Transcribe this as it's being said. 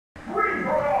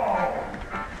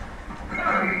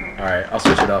Alright, I'll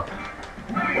switch it up.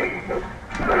 Dude,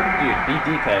 be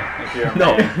DK if you're a man. No,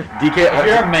 DK. If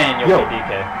you're a man, you'll be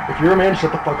DK. If you're a man,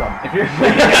 shut the fuck up. If you're a man,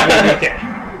 you'll be DK.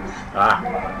 Ah.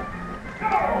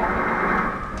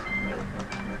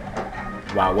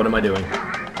 Wow, what am I doing?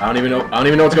 I don't even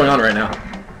know what's going on right now.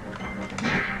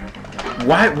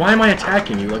 Why am I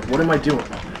attacking you? Like, what am I doing?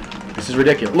 This is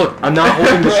ridiculous. Look, I'm not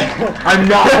holding the I'm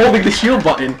not holding the shield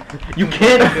button. You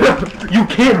can't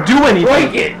do anything.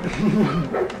 Break it.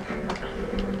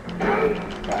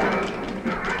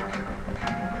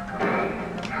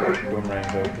 Boomerang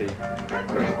OP.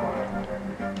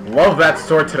 Love that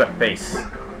sword to the face.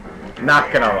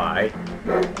 Not gonna lie.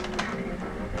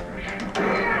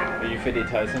 Are you 50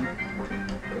 Tyson?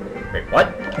 Wait,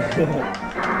 what?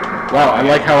 Wow, I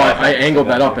like how I angled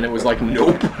that up and it was like,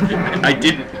 nope, I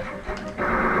didn't.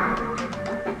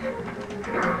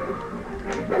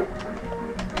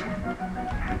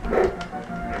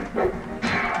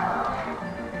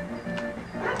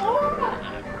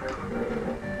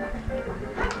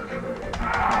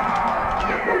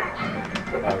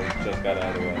 Just got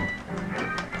out of the way.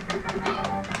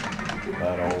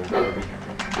 That old Kirby.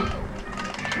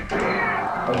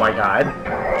 Oh my god.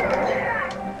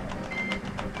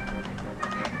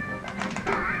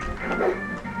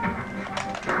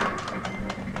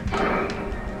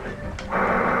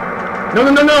 No,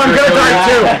 I'm gonna die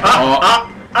too!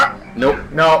 Nope.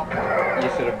 No. You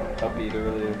should have upbeat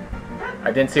earlier.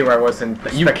 I didn't see where I was in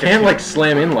the You can't, like,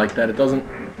 slam in like that. It doesn't...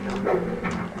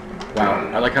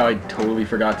 Wow, I like how I totally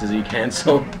forgot to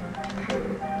Z-cancel.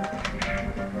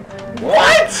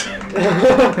 What?!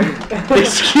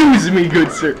 Excuse me,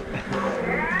 good sir.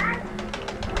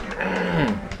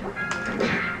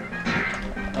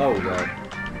 Oh god.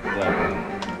 Exactly.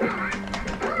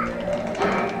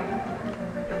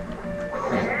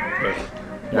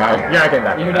 Wow. You're not getting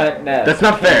that. You're not. Nah, That's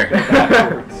not fair.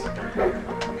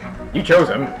 You chose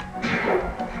him.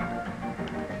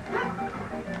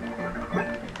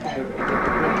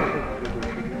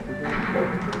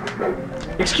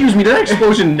 Excuse me, did that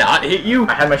explosion not hit you?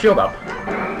 I had my shield up.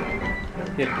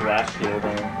 He had glass shield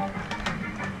on.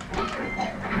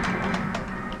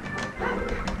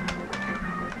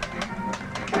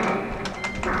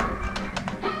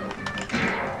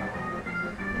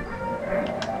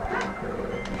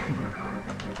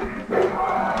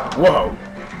 Whoa.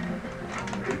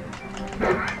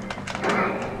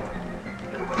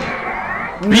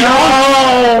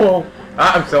 No!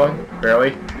 I'm still in.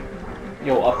 Barely.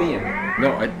 Yo, uppy him.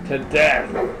 No, I... To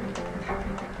death.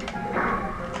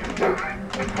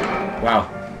 Wow.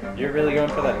 You're really going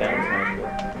for that down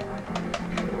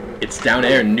smash, It's down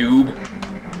air, noob.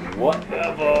 but...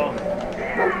 Whatever.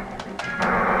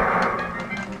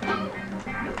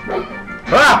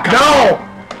 Ah! No!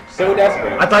 So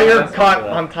desperate. I thought you were Desperate caught for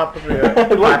that. on top of the... I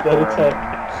like that attack.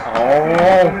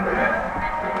 Oh.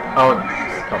 Oh,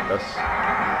 just cut this.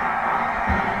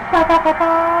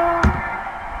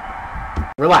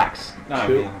 Relax. No, I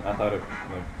mean, I thought it...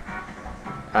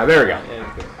 Like, There we go. yeah,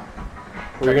 it's good.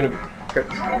 We're gonna... Good.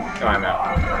 Oh, I'm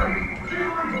out.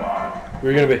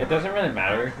 We're gonna be... It doesn't really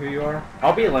matter who you are.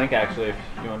 I'll be Link, actually, if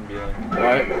you want to be Link.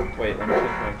 Alright. Wait, let me change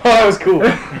my... Oh, that was cool.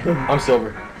 I'm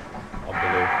silver. I'll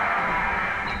blue.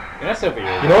 You're not silver,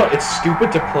 you're You know what? It's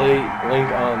stupid to play Link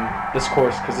on this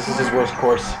course, because this is his worst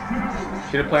course.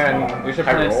 Should have played on... We should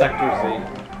play in Sector Z.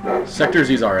 Sector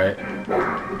Z's alright.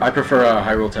 I prefer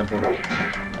Hyrule Temple.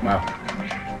 Wow.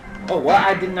 Oh, what?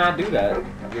 I did not do that.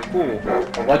 You're cool.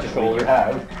 Allegedly, you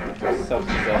have.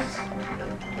 Self-possessed.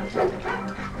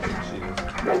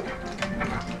 Jesus.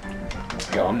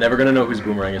 Yo, I'm never gonna know whose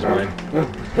boomerang is mine.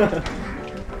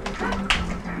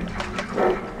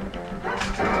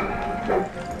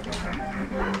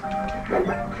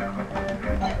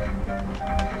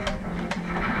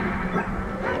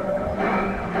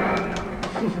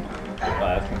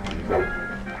 That's confusing.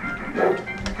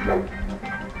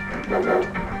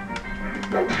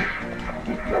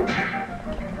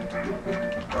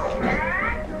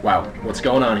 Wow, what's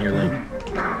going on here, Link?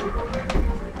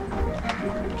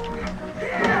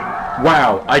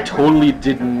 Wow, I totally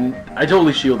didn't... I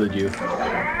totally shielded you.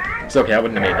 It's okay, I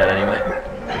wouldn't have made that anyway.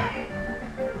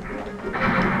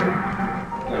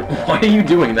 Why are you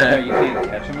doing No, that? you can't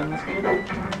catch him in this game?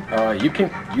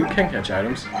 You can catch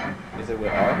items. Is it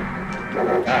with R?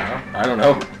 I don't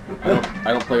know.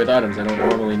 I don't play with items. I don't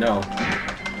normally know.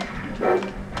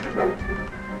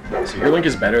 So your Link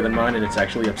is better than mine, and it's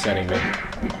actually upsetting me.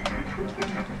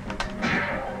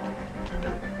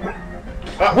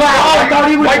 Wow!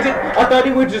 I thought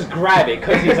he would just grab it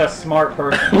because he's a smart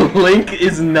person. Link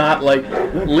is not like...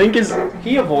 Link is...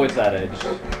 He avoids that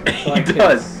edge. He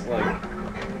does.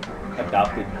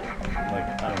 adopted, like,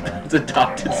 I don't know. It's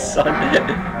adopted son.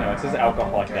 No, it says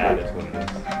alcoholic dad is what it is.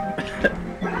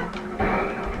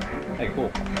 Hey,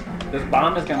 cool. This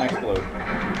bomb is gonna explode.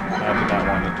 I do not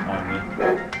want it on me.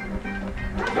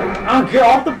 Oh, get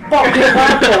off the fucking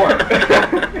platform!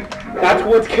 That's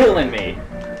what's killing me.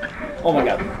 Oh my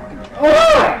god.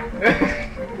 Oh!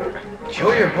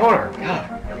 Kill your opponent. God.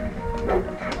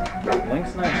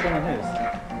 Link's not showing his.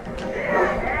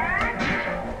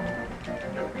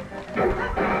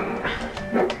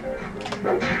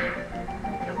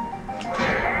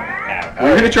 Were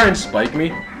you gonna try and spike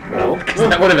me? No. Because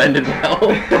that would have ended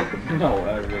well. No,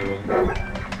 I really wasn't.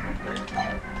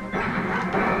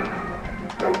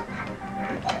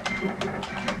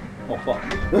 Oh fuck.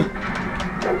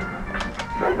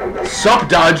 Sup,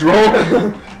 dodge roll!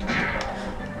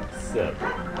 Sup.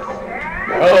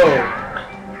 Oh.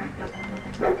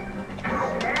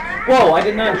 Whoa, I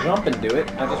did not jump and do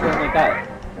it. I just went like that.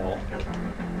 Well.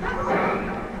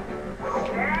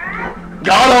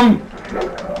 Got him!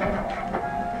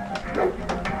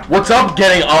 What's up,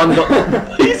 getting on the...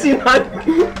 Is he not...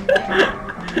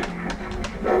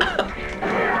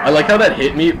 I like how that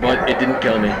hit me, but it didn't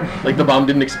kill me. Like, the bomb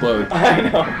didn't explode. I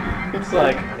know. It's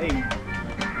like, hey.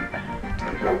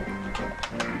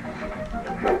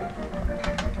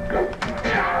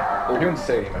 We're doing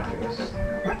stadium after this.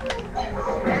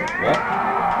 What?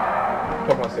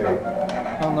 Pokemon Stadium.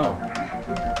 Hell no.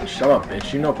 Shut up,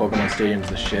 bitch. You know Pokemon Stadium's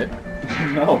the shit.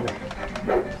 No.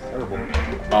 It's terrible.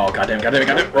 Oh, goddamn,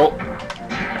 roll.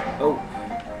 Oh.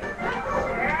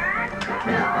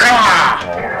 Ah!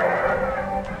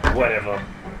 Whatever.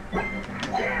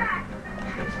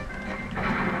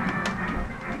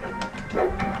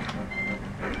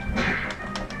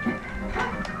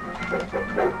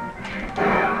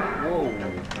 Whoa.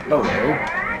 Hello.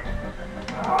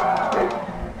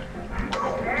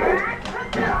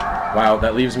 Wow,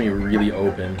 that leaves me really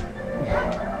open.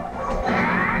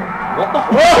 What the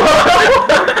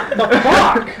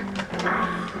fuck?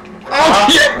 Oh,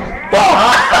 shit!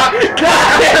 God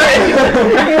damn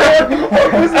it! What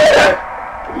was that?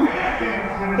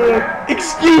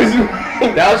 Excuse me!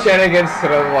 That was Shenanigans to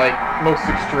the, like, most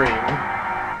extreme.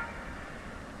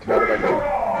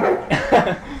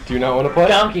 Do you not want to play?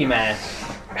 Donkey match.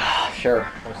 Sure.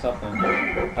 Or something.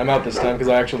 I'm out this time because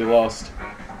I actually lost.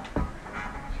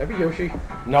 Should I be Yoshi?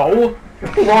 No!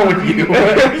 What's wrong with you?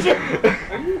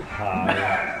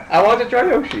 Hi. I want to try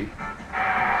Yoshi.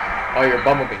 Oh, your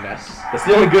Bumblebee-ness. That's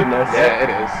the only goodness. Yeah, it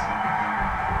is.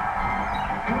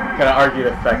 Gonna argue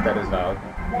the fact that is valid.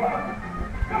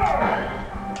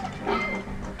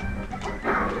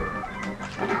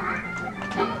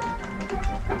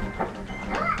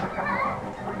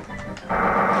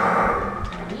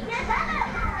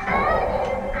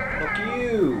 Fuck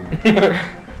you.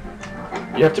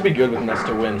 You have to be good with Ness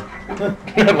to win.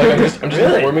 Like, I'm just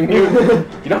Really? informing you.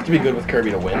 You don't have to be good with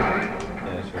Kirby to win.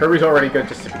 Yeah, sure. Kirby's already good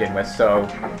just to begin with, so...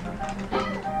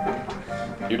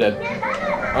 You're dead.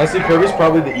 Honestly, Kirby's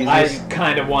probably the I easiest.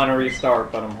 kind of want to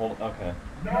restart, but I'm holding. Okay.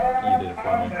 You did it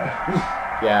for me.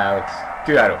 Yeah, let's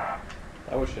do that.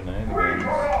 That was Shenanigans.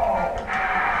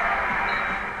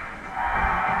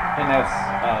 And that's,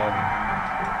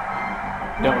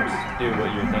 don't do what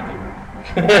you're thinking.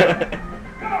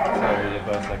 Sorry, the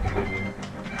advice I can give you.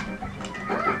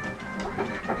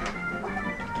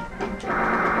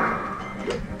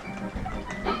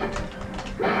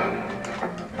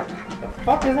 The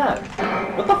fuck is that?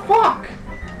 What the fuck?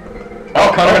 Oh,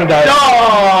 Connor gonna die.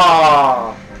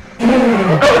 No!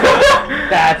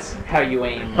 That's how you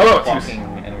aim Hello, fucking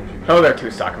energy. Hello there,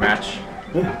 two-stock match.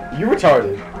 You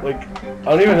retarded. Like, I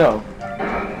don't even know.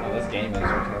 Oh, this game is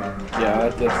retarded. Yeah,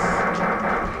 that's...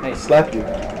 Hey, Slap you.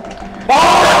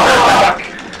 Fuck!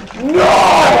 No!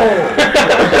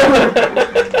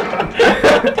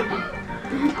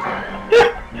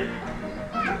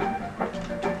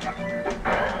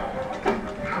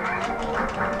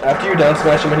 After you down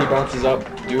smash him and he bounces up,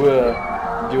 do a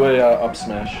up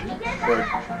smash. Or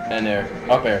and air.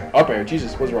 Up air. Up air.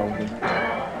 Jesus, what's wrong with me?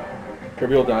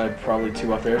 Kirby will die probably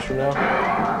 2 up airs from now.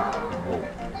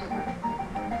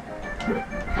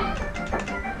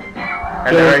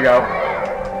 And there we go.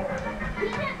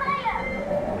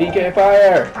 PK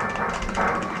fire!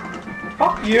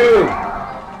 fuck you!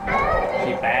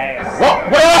 Cheap ass.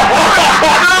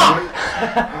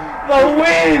 The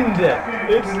wind!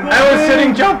 It's the I was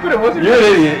sitting jumping, it wasn't You're an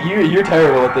idiot. You're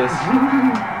terrible at this.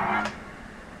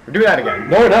 Do that again.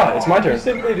 No, we're not. It's my turn. You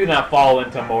simply do not fall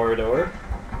into Mordor.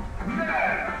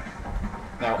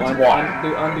 Now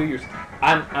undo your.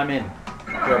 I'm in.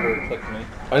 Whoever clicked me.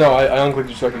 I know. I unclicked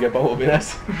you so I could get Bumblebee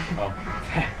Ness. Oh.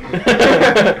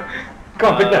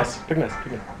 Come on, pick Ness. Pick Ness.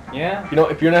 Pick Ness. Yeah? You know,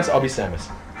 if you're Ness, I'll be Samus.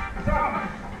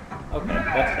 Okay,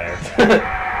 that's fair.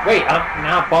 Wait, I'm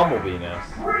not Bumblebee Ness.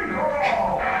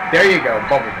 There you go,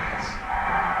 Bubblegums.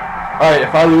 Alright,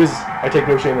 if I lose, I take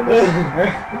no shame in this.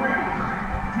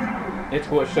 It's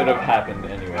what should have happened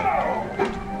anyway.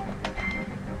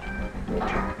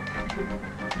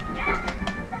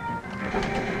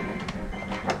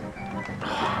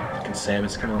 Fucking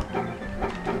Samus, come on.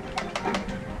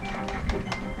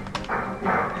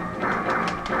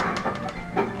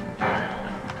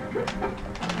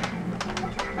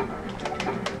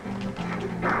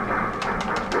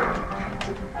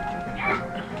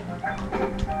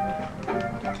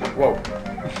 Whoa.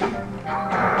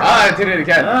 Ah, I did it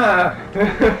again. Ah!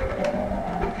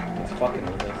 It's fucking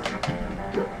with this.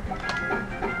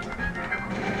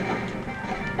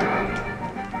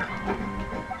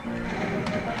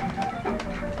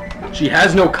 She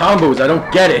has no combos, I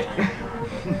don't get it.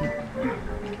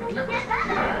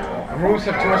 Moves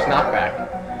have too much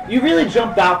knockback. You really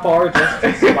jumped that far just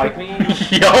to spike me?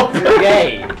 Yup. You're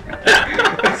gay.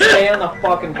 Stay on the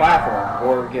fucking platform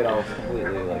or get off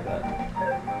completely like that.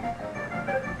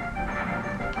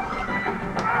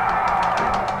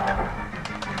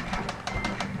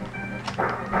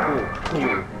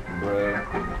 Cool, bro.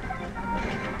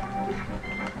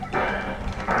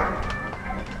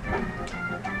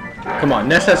 Come on,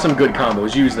 Ness has some good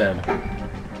combos, use them.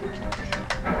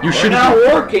 You should not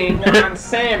working on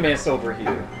Samus over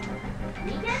here.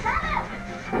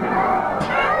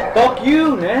 Fuck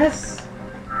you, Ness!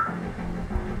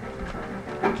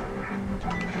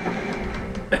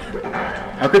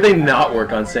 How could they not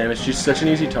work on Samus? She's such an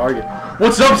easy target.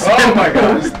 What's up, Samus? Oh my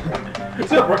god.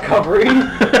 What's up, recovery?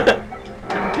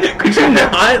 Could you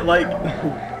not, like...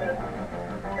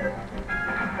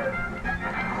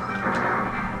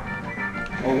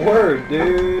 A word,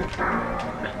 dude.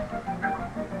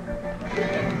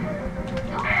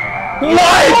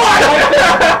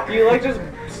 What? Do you like just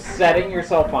setting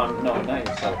yourself on... No, not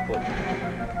yourself, but...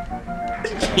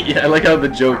 Yeah, I like how the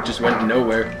joke just went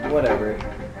nowhere. Whatever.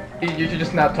 You should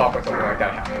just not talk when something like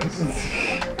that happens.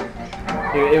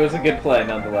 It was a good play,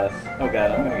 nonetheless. Oh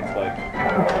god, I'm gonna get spiked.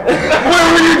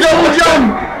 Where would you double jump?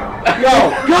 Go!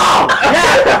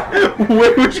 Go!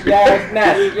 Where would you... Yes,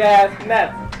 Ness! Yes,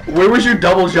 Ness! Where was your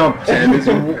double jump, Samus?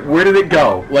 Where did it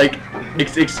go? Like, It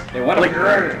went like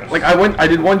I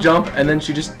did one jump, and then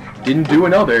she just didn't do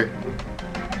another.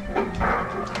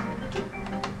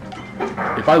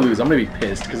 If I lose, I'm gonna be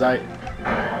pissed, because I...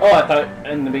 Oh, I thought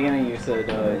in the beginning you said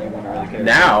you wouldn't really care.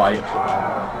 Now I...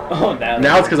 Oh,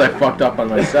 Now it's because I fucked up on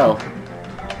myself.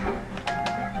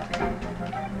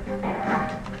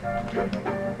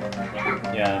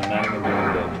 Yeah, I'm not even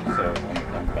doing good, so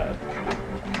I'm bad.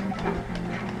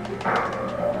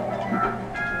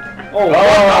 Oh, what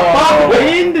the fuck,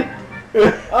 wind?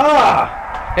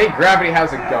 Ah! Hey, Gravity,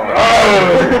 how's it going?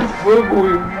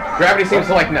 Gravity seems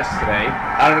to like Ness today.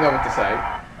 I don't know what to say.